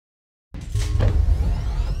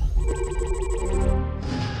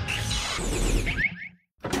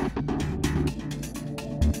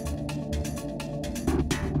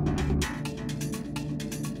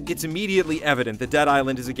It's immediately evident that Dead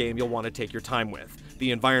Island is a game you'll want to take your time with.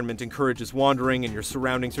 The environment encourages wandering, and your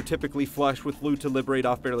surroundings are typically flush with loot to liberate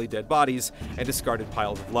off barely dead bodies and discarded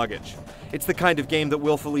piles of luggage. It's the kind of game that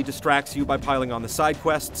willfully distracts you by piling on the side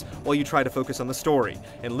quests while you try to focus on the story,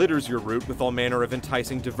 and litters your route with all manner of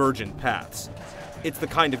enticing divergent paths. It's the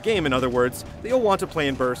kind of game, in other words, that you'll want to play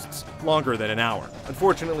in bursts longer than an hour.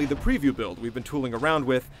 Unfortunately, the preview build we've been tooling around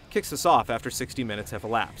with kicks us off after 60 minutes have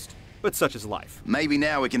elapsed. But such is life. Maybe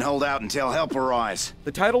now we can hold out until help arrives.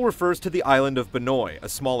 The title refers to the island of Banoi, a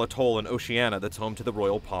small atoll in Oceania that's home to the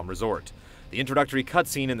Royal Palm Resort. The introductory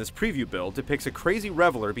cutscene in this preview build depicts a crazy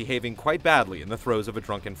reveler behaving quite badly in the throes of a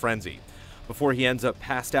drunken frenzy. Before he ends up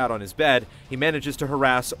passed out on his bed, he manages to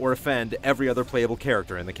harass or offend every other playable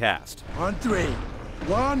character in the cast. On three.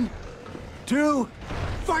 1, 2,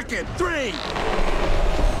 fuck it, 3!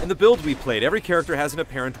 In the build we played, every character has an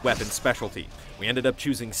apparent weapon specialty. We ended up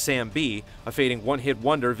choosing Sam B, a fading one-hit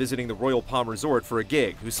wonder visiting the Royal Palm Resort for a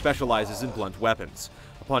gig, who specializes in blunt weapons.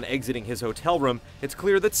 Upon exiting his hotel room, it's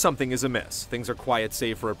clear that something is amiss. Things are quiet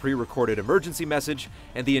save for a pre-recorded emergency message,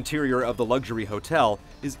 and the interior of the luxury hotel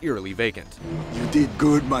is eerily vacant. You did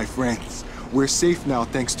good, my friends. We're safe now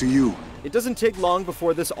thanks to you. It doesn't take long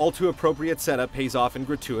before this all-too-appropriate setup pays off in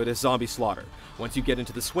gratuitous zombie slaughter. Once you get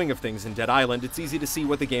into the swing of things in Dead Island, it's easy to see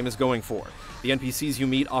what the game is going for. The NPCs you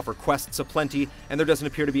meet offer quests aplenty, and there doesn't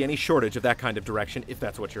appear to be any shortage of that kind of direction if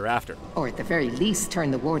that's what you're after. Or at the very least,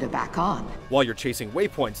 turn the warder back on. While you're chasing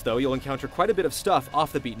waypoints, though, you'll encounter quite a bit of stuff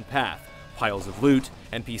off the beaten path. Piles of loot,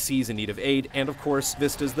 NPCs in need of aid, and of course,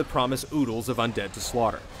 vistas that promise oodles of undead to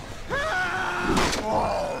slaughter.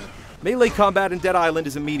 Melee combat in Dead Island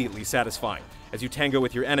is immediately satisfying. As you tango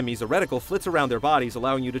with your enemies, a reticle flits around their bodies,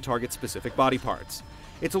 allowing you to target specific body parts.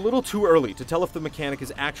 It's a little too early to tell if the mechanic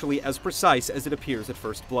is actually as precise as it appears at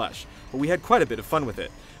first blush, but we had quite a bit of fun with it,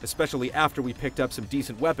 especially after we picked up some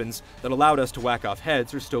decent weapons that allowed us to whack off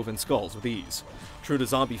heads or stove in skulls with ease. True to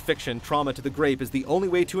zombie fiction, trauma to the grape is the only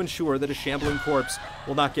way to ensure that a shambling corpse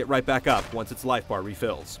will not get right back up once its life bar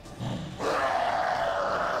refills.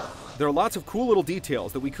 There are lots of cool little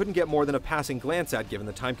details that we couldn't get more than a passing glance at given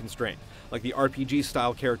the time constraint, like the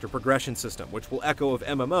RPG-style character progression system, which will echo of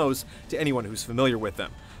MMOs to anyone who's familiar with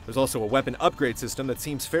them. There's also a weapon upgrade system that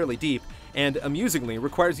seems fairly deep, and amusingly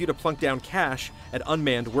requires you to plunk down cash at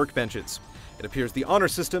unmanned workbenches. It appears the honor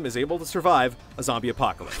system is able to survive a zombie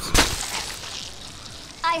apocalypse.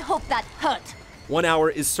 I hope that hurt. 1 hour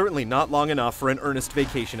is certainly not long enough for an earnest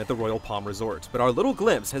vacation at the Royal Palm Resort, but our little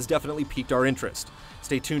glimpse has definitely piqued our interest.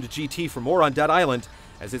 Stay tuned to GT for more on Dead Island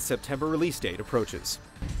as its September release date approaches.